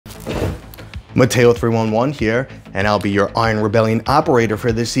Mateo311 here, and I'll be your Iron Rebellion operator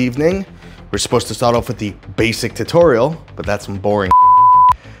for this evening. We're supposed to start off with the basic tutorial, but that's some boring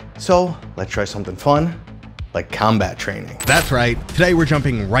so let's try something fun, like combat training. That's right, today we're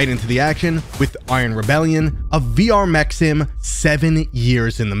jumping right into the action with Iron Rebellion, a VR mech sim 7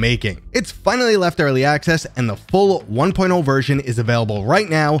 years in the making. It's finally left early access, and the full 1.0 version is available right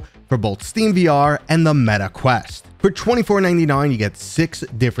now for both Steam VR and the Meta Quest. For $24.99, you get 6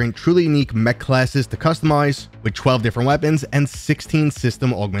 different truly unique mech classes to customize, with 12 different weapons and 16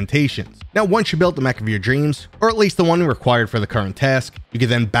 system augmentations. Now, once you build the mech of your dreams, or at least the one required for the current task, you can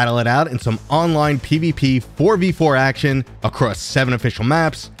then battle it out in some online PvP 4v4 action across 7 official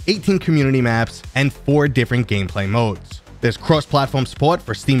maps, 18 community maps, and 4 different gameplay modes. There's cross-platform support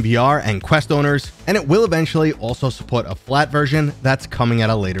for Steam VR and Quest owners, and it will eventually also support a flat version that's coming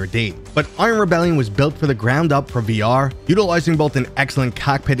at a later date. But Iron Rebellion was built for the ground up for VR, utilizing both an excellent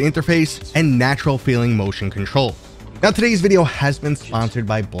cockpit interface and natural feeling motion controls. Now, today's video has been sponsored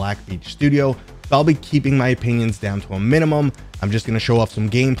by Black Beach Studio, so I'll be keeping my opinions down to a minimum. I'm just going to show off some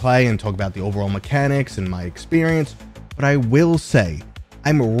gameplay and talk about the overall mechanics and my experience, but I will say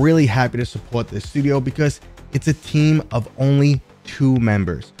I'm really happy to support this studio because it's a team of only 2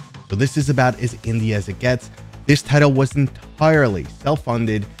 members. So this is about as indie as it gets. This title was entirely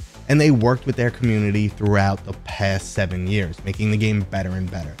self-funded, and they worked with their community throughout the past 7 years, making the game better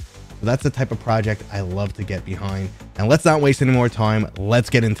and better. So that's the type of project I love to get behind. And let's not waste any more time. Let's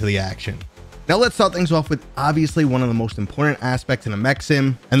get into the action. Now let's start things off with obviously one of the most important aspects in a mech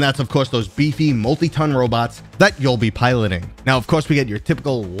sim, and that's of course those beefy multi-ton robots that you'll be piloting. Now of course we get your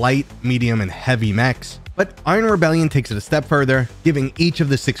typical light, medium, and heavy mechs, but Iron Rebellion takes it a step further, giving each of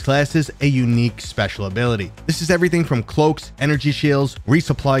the 6 classes a unique special ability. This is everything from cloaks, energy shields,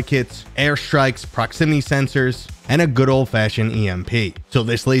 resupply kits, airstrikes, proximity sensors, and a good old-fashioned EMP. So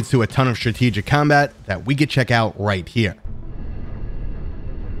this leads to a ton of strategic combat that we could check out right here.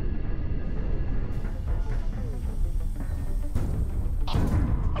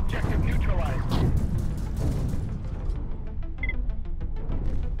 Objective neutralized.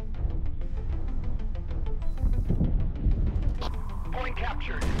 Point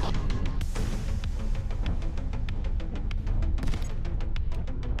captured.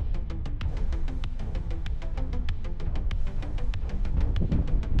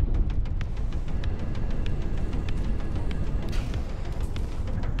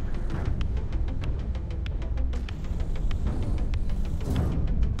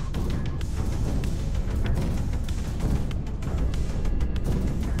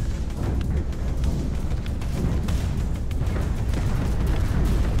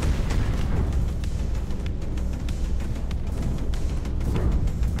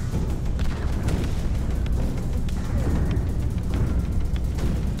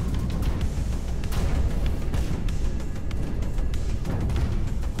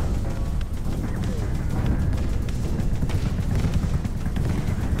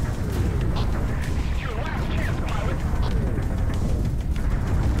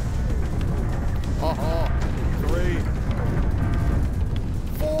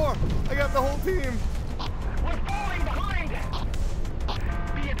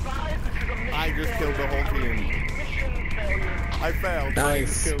 I just killed the whole team. I failed.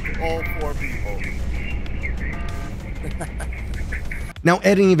 Nice. I killed all 4 people. Now,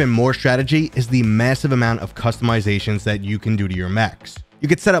 adding even more strategy is the massive amount of customizations that you can do to your mechs. You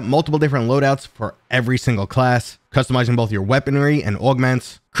could set up multiple different loadouts for every single class, customizing both your weaponry and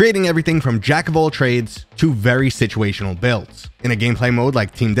augments, creating everything from jack of all trades to very situational builds. In a gameplay mode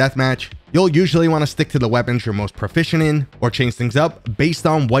like Team Deathmatch, you'll usually want to stick to the weapons you're most proficient in, or change things up based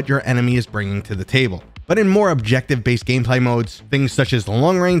on what your enemy is bringing to the table. But in more objective-based gameplay modes, things such as the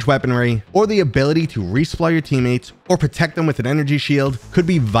long-range weaponry, or the ability to resupply your teammates, or protect them with an energy shield could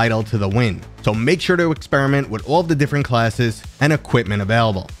be vital to the win. So make sure to experiment with all of the different classes and equipment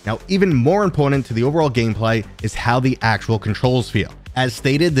available. Now, even more important to the overall gameplay is how the actual controls feel. As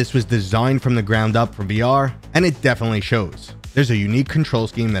stated, this was designed from the ground up for VR, and it definitely shows. There's a unique control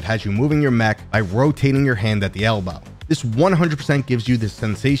scheme that has you moving your mech by rotating your hand at the elbow. This 100% gives you the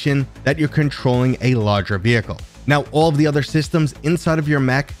sensation that you're controlling a larger vehicle. Now, all of the other systems inside of your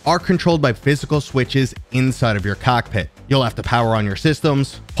mech are controlled by physical switches inside of your cockpit. You'll have to power on your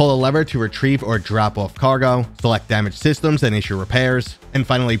systems, pull a lever to retrieve or drop off cargo, select damaged systems and issue repairs, and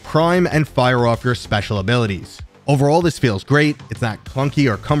finally prime and fire off your special abilities. Overall, this feels great, it's not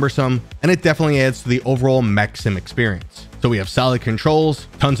clunky or cumbersome, and it definitely adds to the overall mech sim experience. So we have solid controls,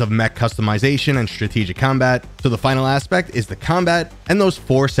 tons of mech customization and strategic combat. So the final aspect is the combat and those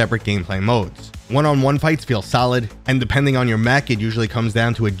 4 separate gameplay modes. One-on-one fights feel solid, and depending on your mech, it usually comes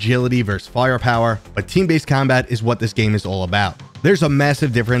down to agility versus firepower, but team-based combat is what this game is all about. There's a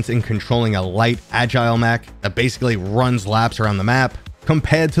massive difference in controlling a light, agile mech that basically runs laps around the map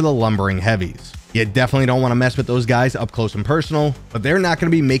compared to the lumbering heavies. You definitely don't want to mess with those guys up close and personal, but they're not going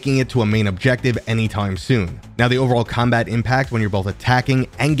to be making it to a main objective anytime soon. Now, the overall combat impact when you're both attacking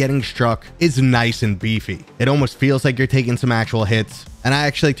and getting struck is nice and beefy. It almost feels like you're taking some actual hits, and I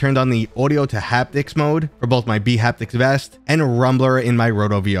actually turned on the audio to haptics mode for both my B haptics vest and rumbler in my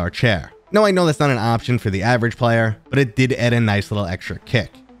Roto VR chair. Now, I know that's not an option for the average player, but it did add a nice little extra kick.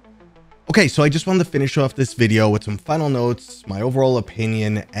 Okay, so I just wanted to finish off this video with some final notes, my overall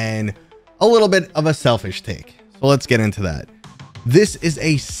opinion, and a little bit of a selfish take. So let's get into that. This is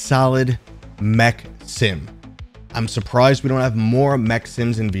a solid mech sim. I'm surprised we don't have more mech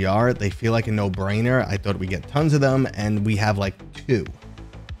sims in VR. They feel like a no-brainer. I thought we get tons of them, and we have like 2.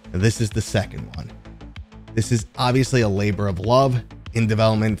 This is the second one. This is obviously a labor of love in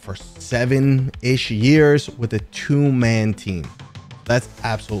development for 7-ish years with a 2-man team. That's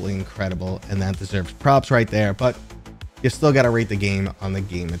absolutely incredible, and that deserves props right there, but you still got to rate the game on the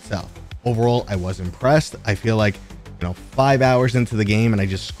game itself. Overall, I was impressed. I feel like, 5 hours into the game and I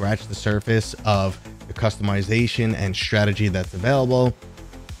just scratched the surface of the customization and strategy that's available.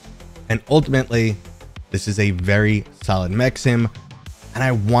 And ultimately, this is a very solid mech sim, and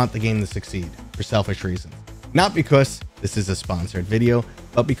I want the game to succeed for selfish reasons. Not because this is a sponsored video,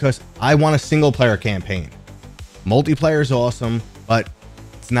 but because I want a single player campaign. Multiplayer is awesome, but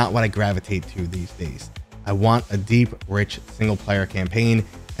it's not what I gravitate to these days. I want a deep, rich single player campaign,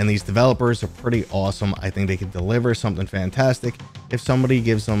 and these developers are pretty awesome. I think they could deliver something fantastic if somebody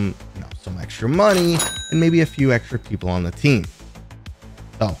gives them, some extra money and maybe a few extra people on the team.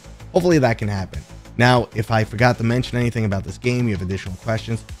 So hopefully that can happen. Now, if I forgot to mention anything about this game, you have additional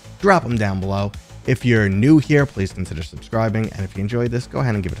questions, drop them down below. If you're new here, please consider subscribing. And if you enjoyed this, go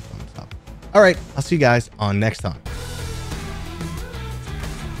ahead and give it a thumbs up. All right, I'll see you guys on next time.